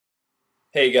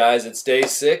Hey guys, it's day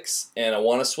 6 and I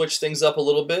want to switch things up a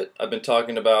little bit. I've been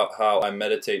talking about how I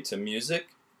meditate to music,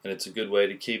 and it's a good way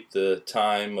to keep the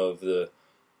time of the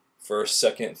first,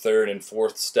 second, third, and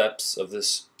fourth steps of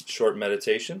this short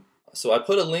meditation. So I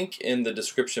put a link in the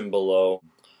description below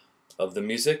of the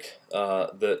music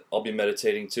that I'll be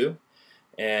meditating to,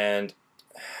 and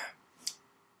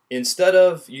instead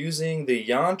of using the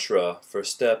yantra for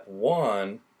step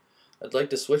 1, I'd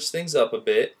like to switch things up a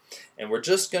bit, and we're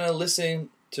just going to listen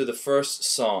to the first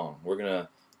song. We're going to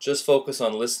just focus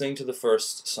on listening to the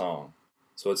first song.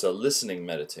 So it's a listening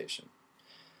meditation.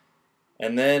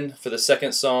 And then for the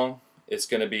second song, it's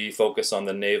going to be focus on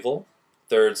the navel.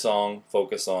 Third song,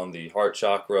 focus on the heart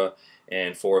chakra.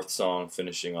 And fourth song,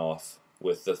 finishing off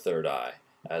with the third eye,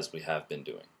 as we have been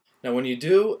doing. Now when you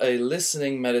do a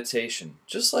listening meditation,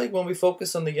 just like when we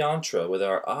focus on the yantra with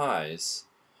our eyes,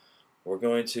 we're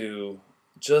going to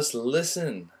just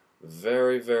listen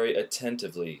very, very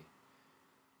attentively.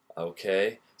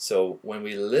 Okay? So when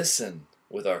we listen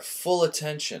with our full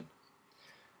attention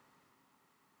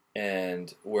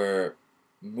and we're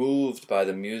moved by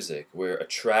the music, we're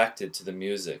attracted to the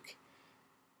music,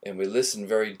 and we listen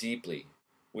very deeply,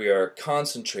 we are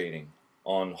concentrating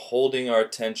on holding our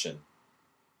attention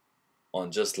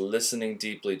on just listening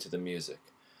deeply to the music.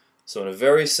 So in a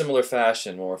very similar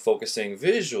fashion, when we're focusing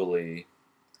visually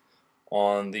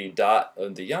on the dot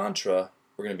of the yantra,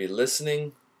 we're going to be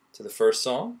listening to the first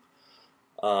song,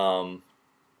 and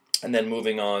then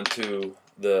moving on to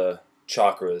the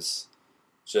chakras,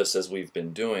 just as we've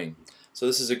been doing. So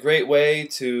this is a great way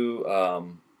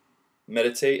to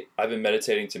meditate. I've been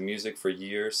meditating to music for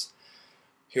years.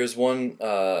 Here's one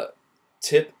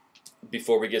tip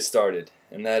before we get started,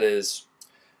 and that is,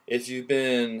 if you've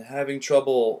been having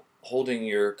trouble holding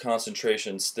your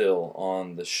concentration still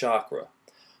on the chakra,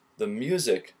 the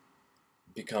music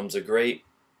becomes a great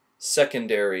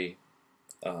secondary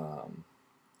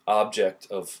object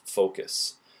of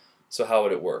focus. So how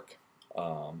would it work?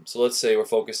 So let's say we're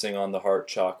focusing on the heart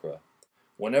chakra.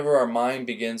 Whenever our mind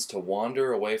begins to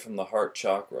wander away from the heart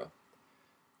chakra,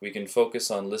 we can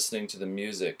focus on listening to the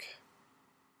music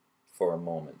for a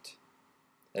moment,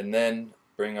 and then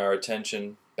bring our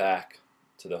attention back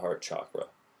to the heart chakra.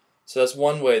 So that's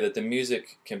one way that the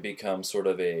music can become sort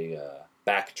of a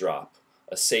backdrop,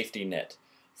 a safety net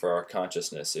for our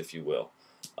consciousness, if you will,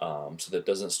 so that it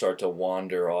doesn't start to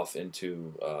wander off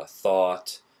into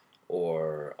thought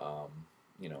or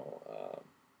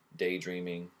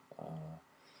daydreaming.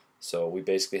 So we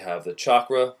basically have the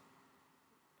chakra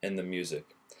and the music.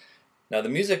 Now the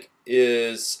music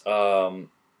is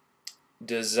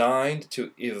designed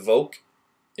to evoke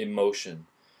emotion,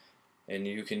 and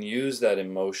you can use that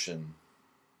emotion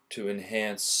to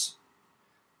enhance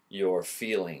your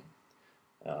feeling.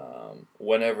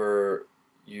 Whenever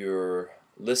you're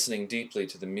listening deeply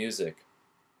to the music,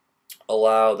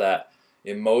 allow that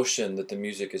emotion that the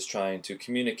music is trying to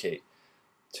communicate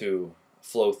to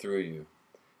flow through you,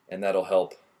 and that'll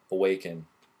help awaken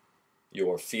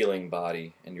your feeling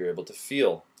body, and you're able to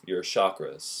feel your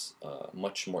chakras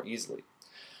much more easily.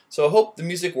 So I hope the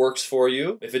music works for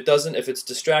you. If it doesn't, if it's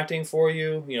distracting for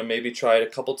you, maybe try it a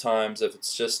couple times. If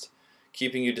it's just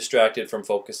keeping you distracted from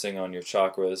focusing on your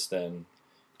chakras, then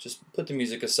just put the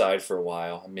music aside for a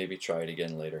while and maybe try it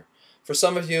again later. For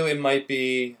some of you, it might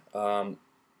be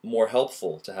more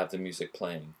helpful to have the music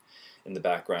playing in the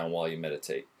background while you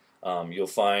meditate. You'll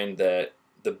find that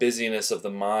the busyness of the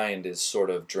mind is sort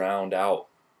of drowned out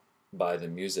by the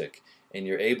music, and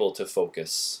you're able to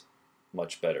focus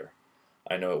much better.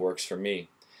 I know it works for me.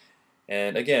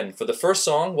 And again, for the first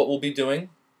song, what we'll be doing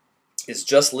is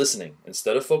just listening.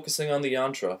 Instead of focusing on the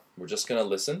yantra, we're just going to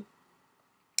listen.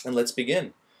 And let's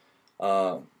begin.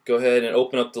 Go ahead and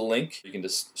open up the link. You can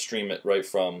just stream it right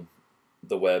from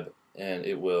the web, and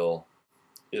it'll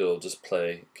just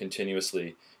play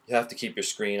continuously. You have to keep your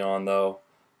screen on though,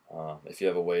 if you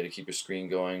have a way to keep your screen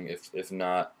going. If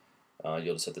not,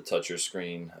 you'll just have to touch your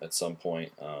screen at some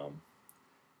point,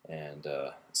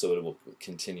 so it will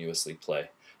continuously play.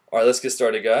 Alright, let's get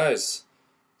started, guys.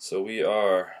 So we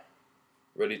are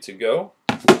ready to go.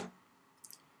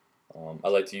 I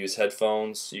like to use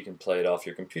headphones. You can play it off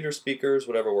your computer speakers,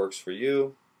 whatever works for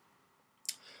you.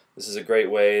 This is a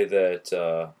great way that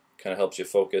kind of helps you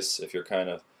focus if you're kind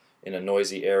of in a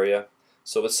noisy area.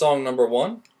 So with song number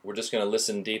 1, we're just going to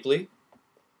listen deeply.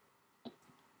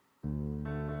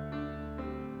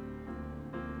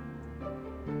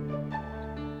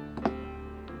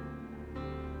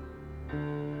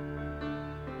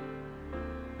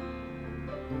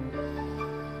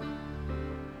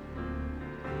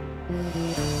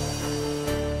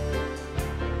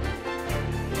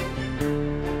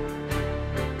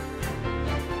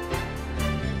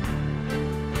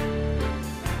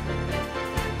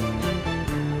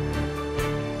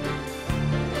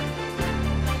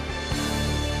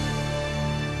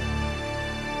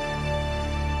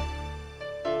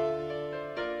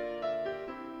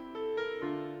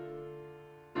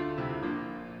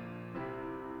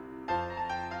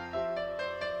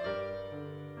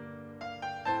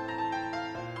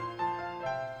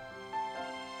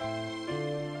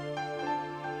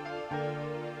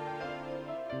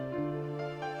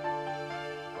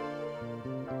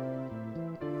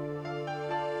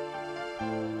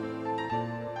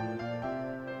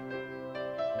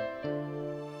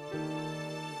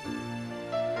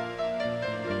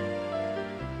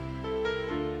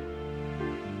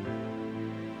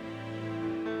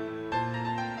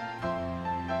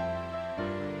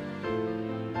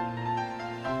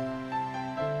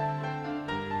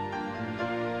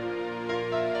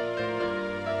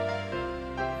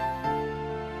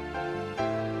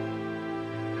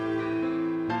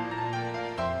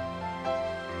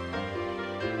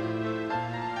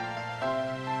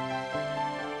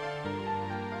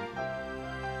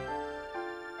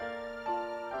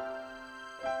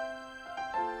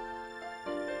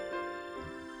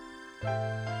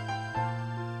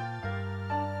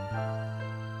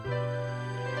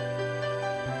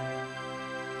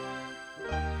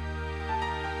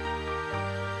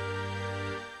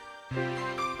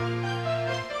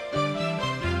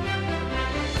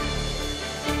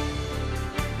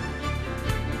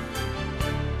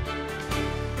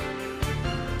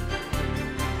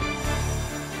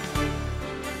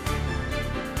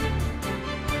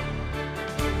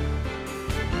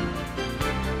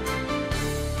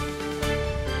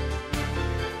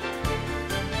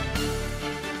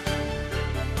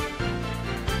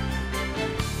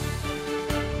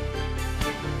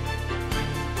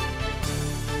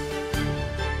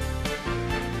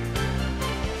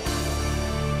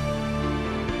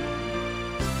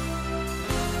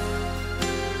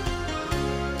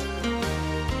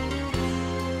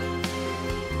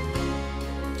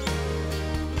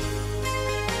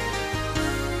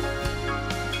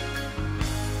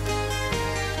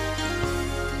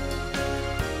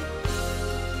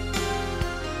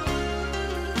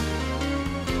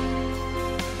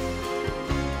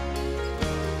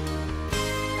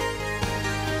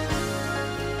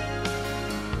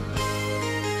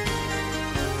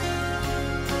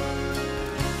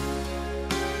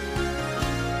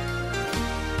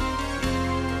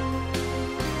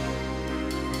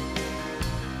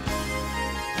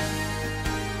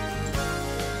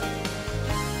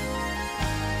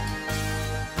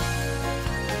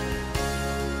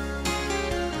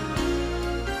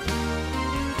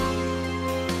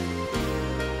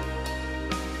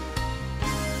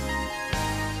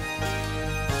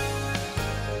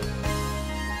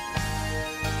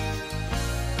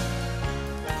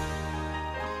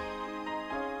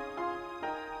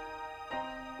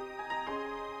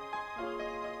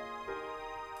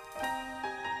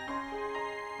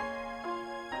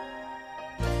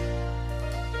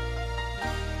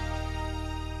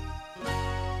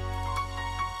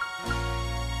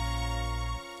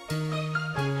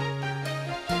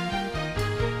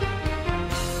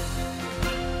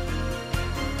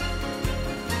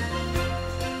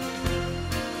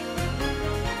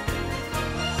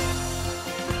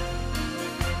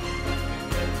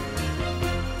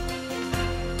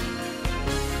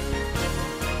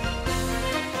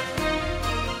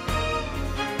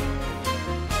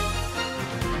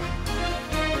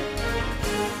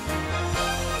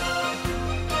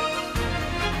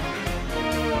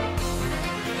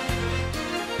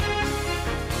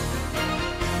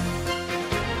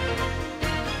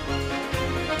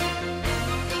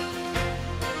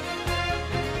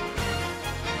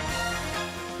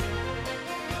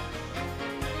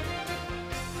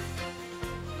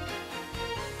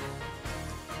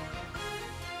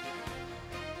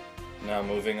 Now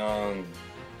moving on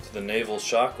to the navel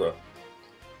chakra.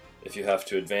 If you have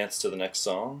to advance to the next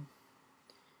song,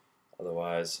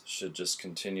 otherwise should just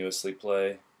continuously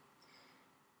play.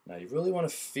 Now you really want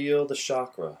to feel the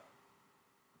chakra.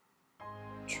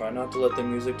 Try not to let the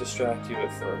music distract you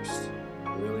at first.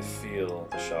 Really feel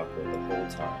the chakra the whole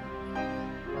time.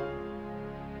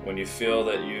 When you feel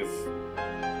that you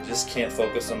just can't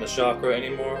focus on the chakra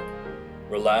anymore,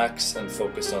 relax and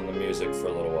focus on the music for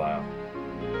a little while.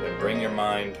 And bring your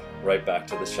mind right back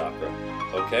to the chakra.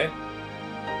 Okay?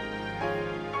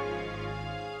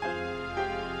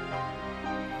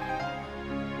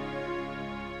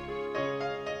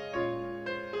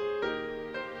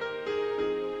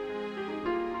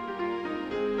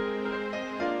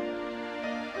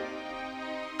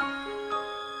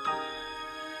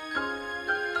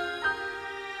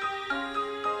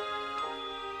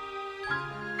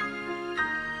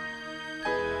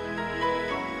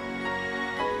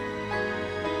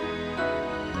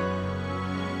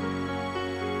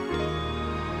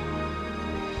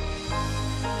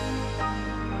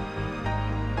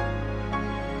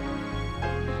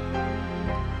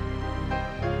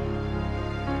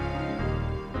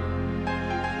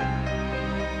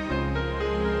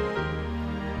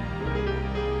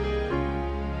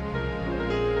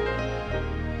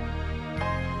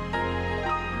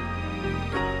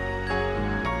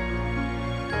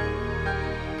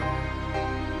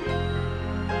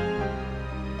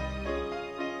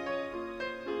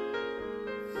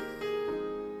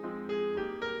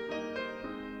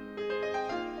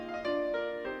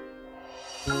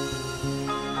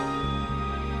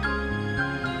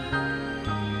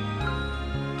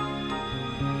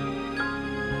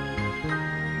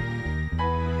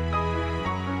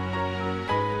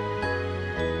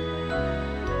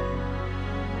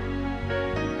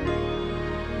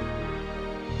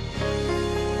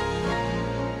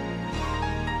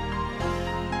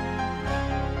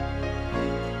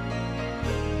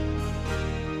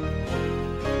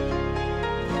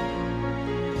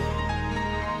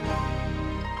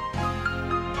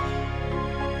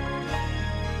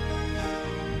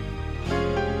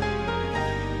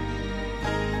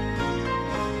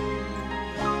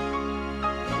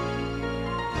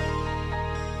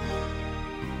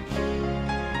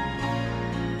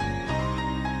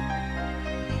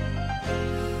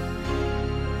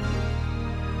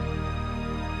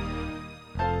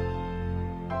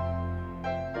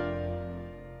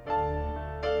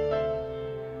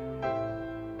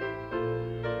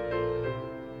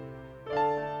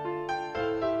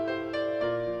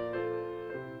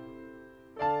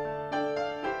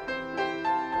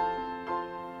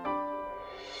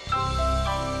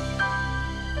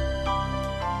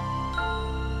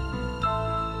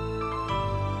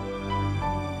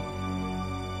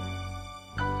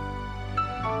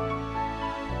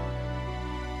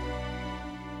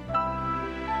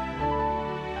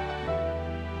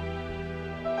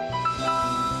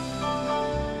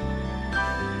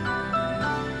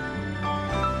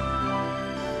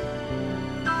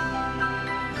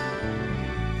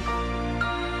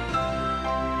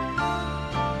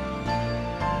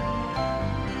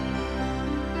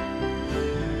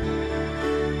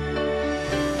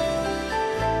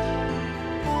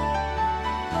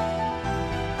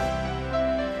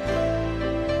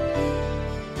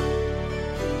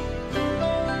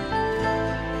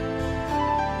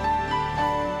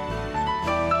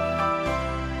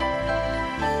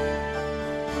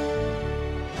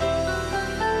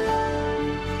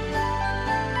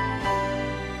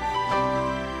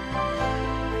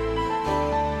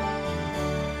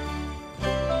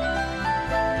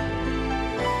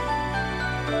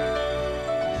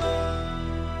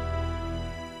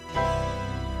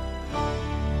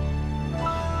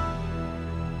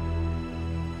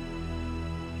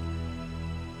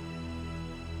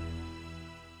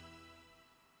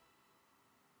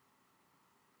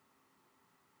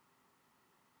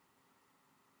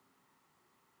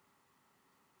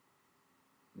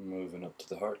 Moving up to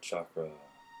the heart chakra.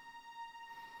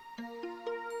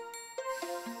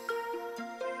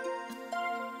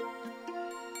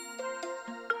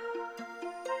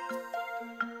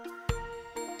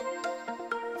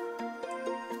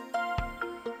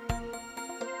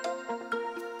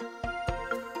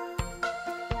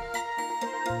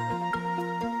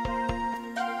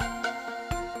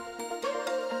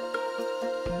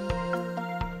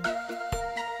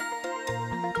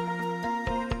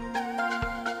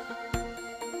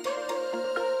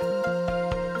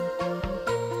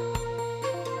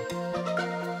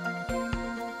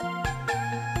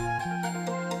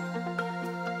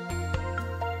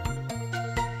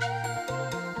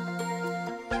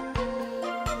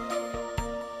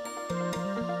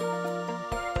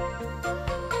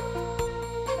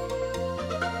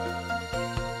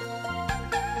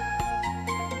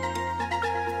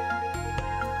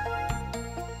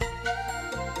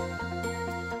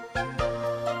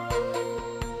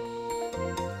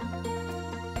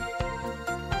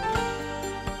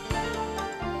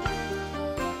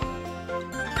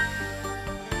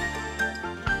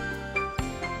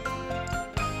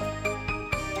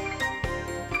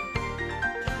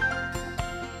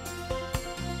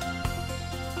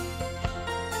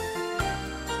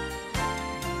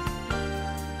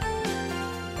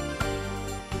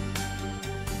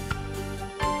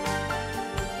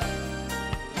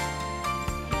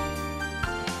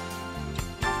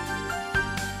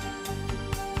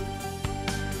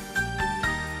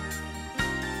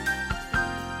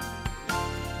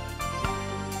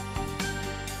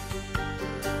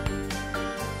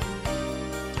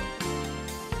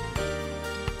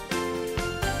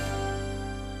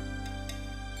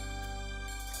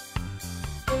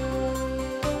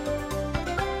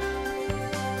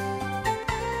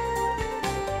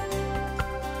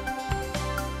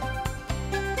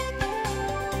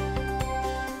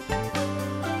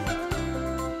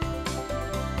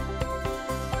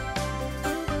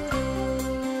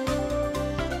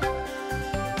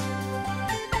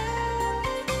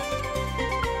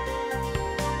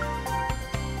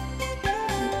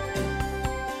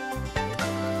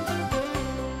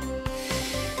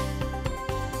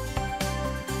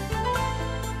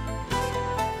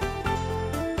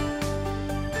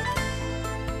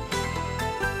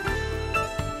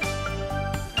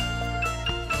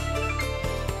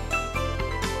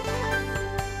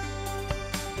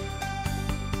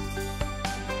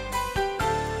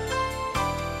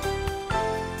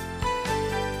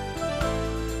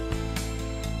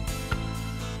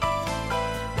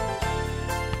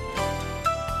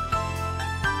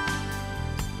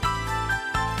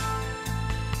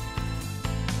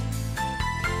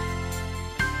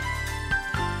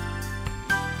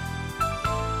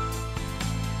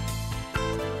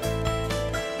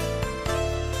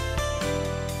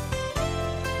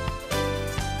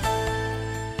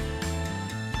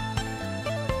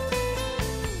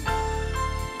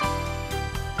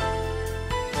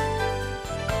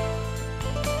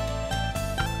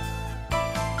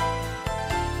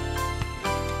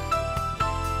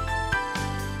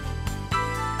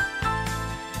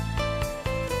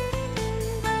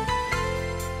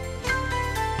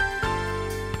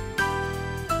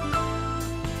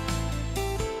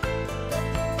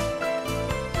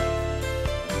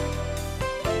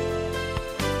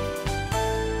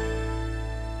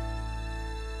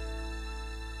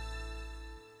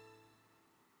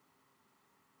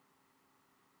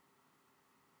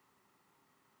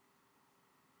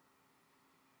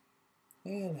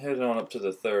 And head on up to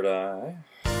the third eye.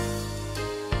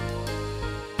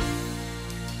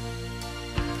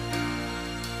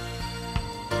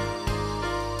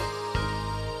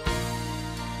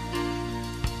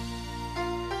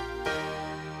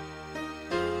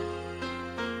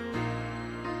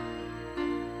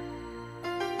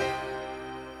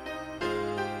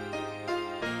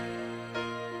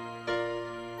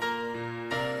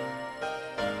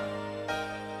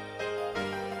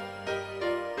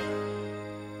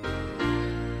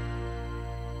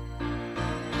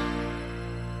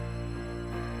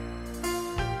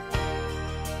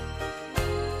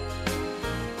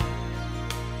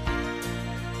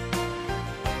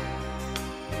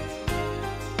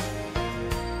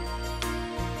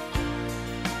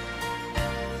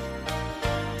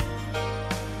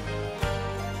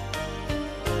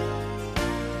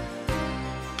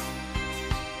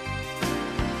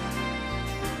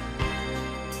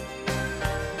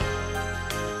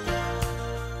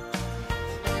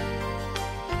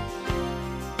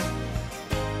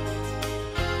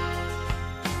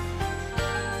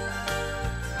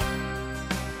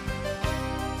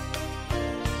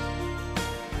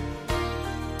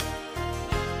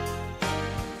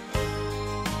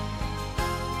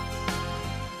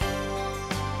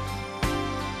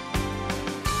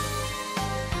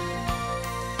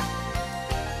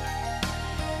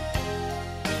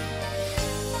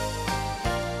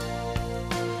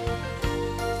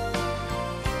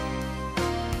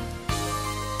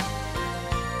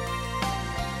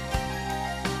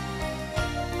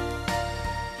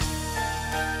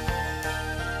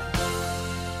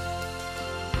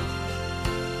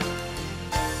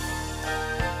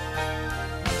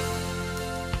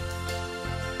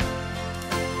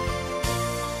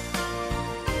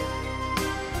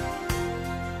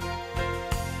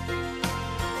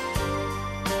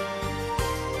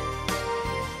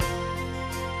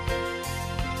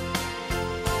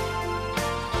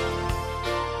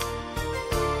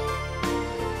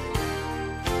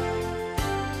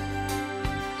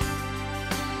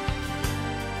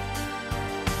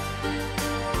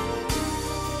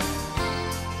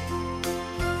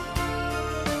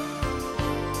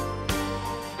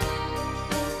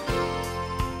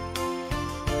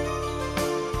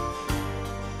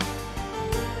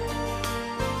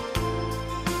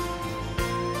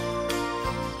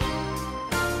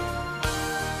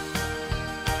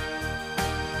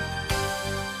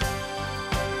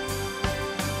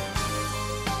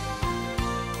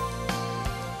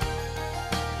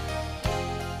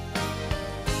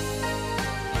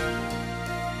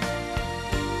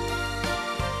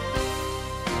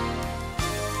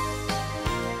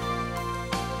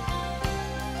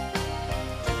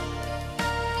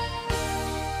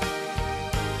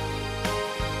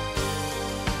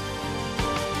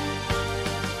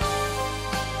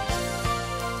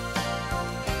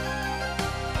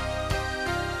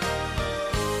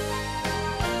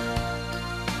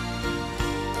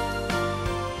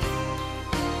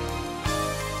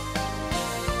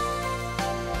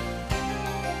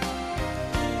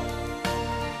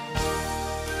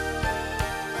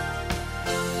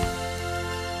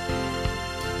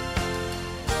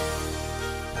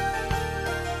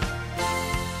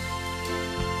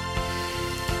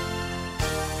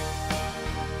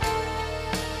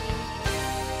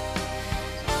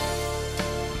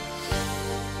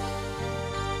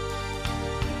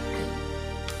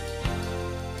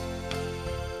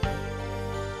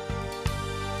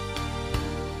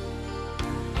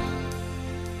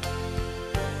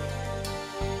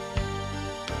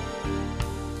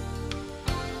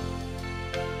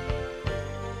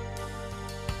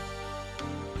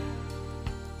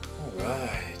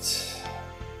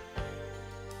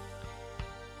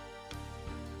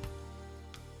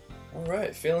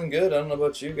 Alright, feeling good. I don't know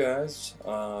about you guys.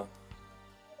 It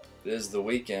is the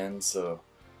weekend, so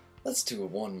let's do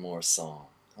one more song.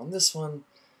 On this one,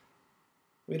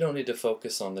 we don't need to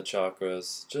focus on the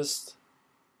chakras. Just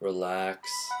relax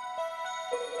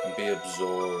and be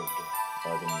absorbed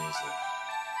by the music.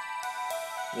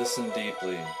 Listen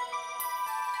deeply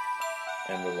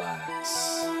and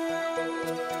relax.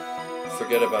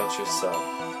 Forget about yourself.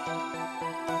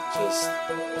 Just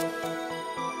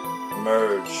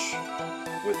merge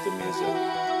with the music.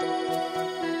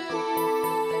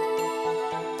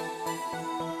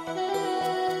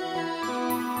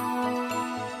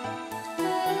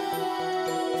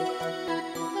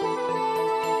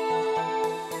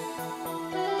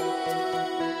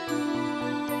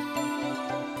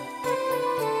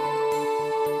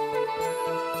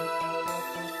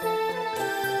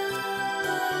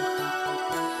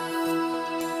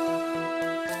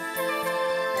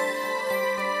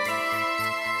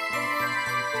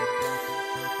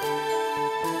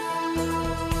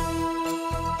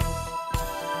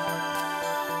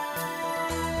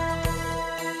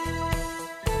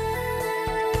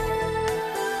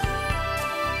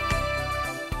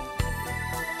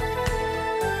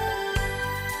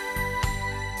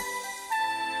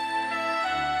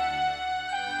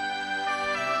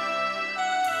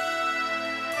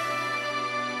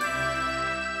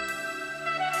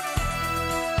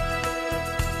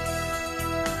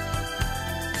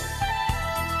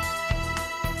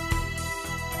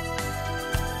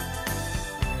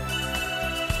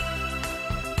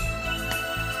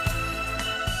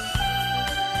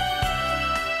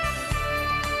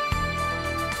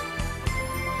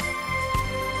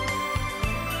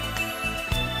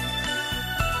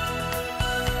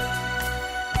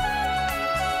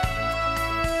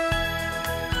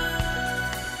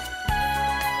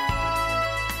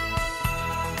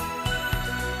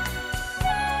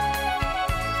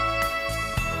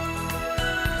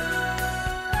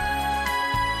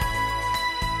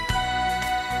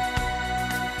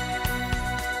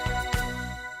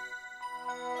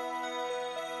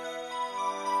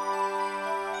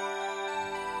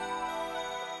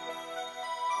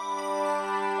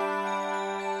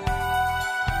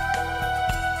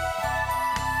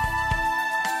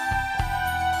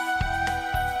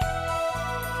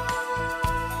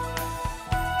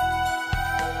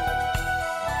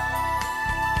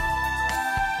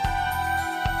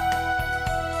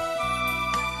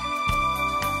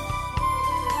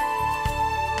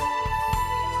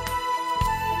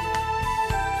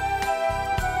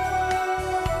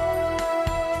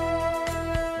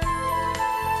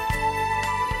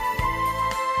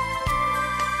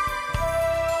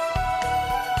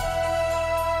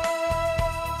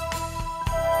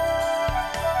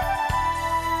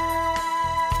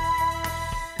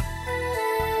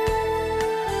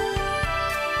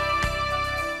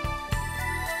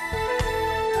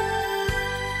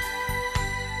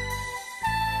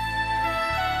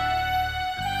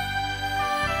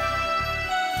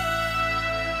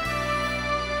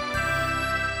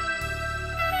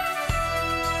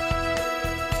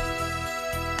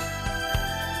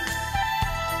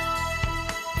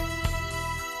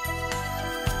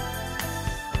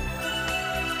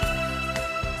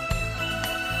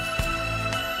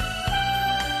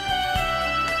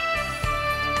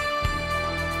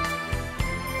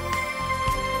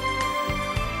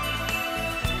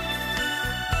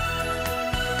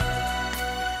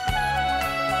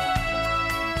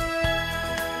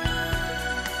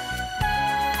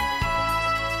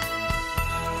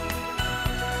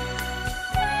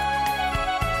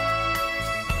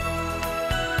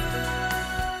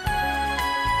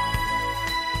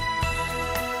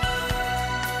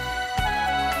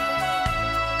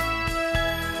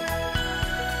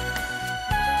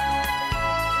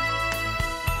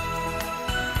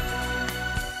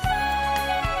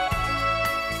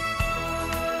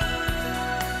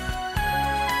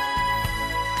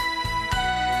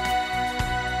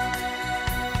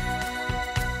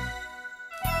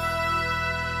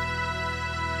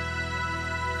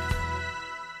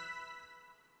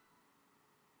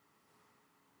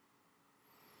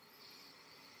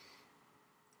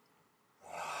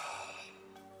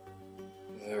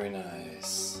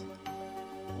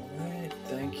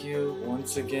 thank you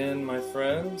once again, my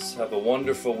friends. Have a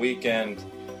wonderful weekend,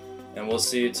 and we'll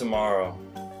see you tomorrow.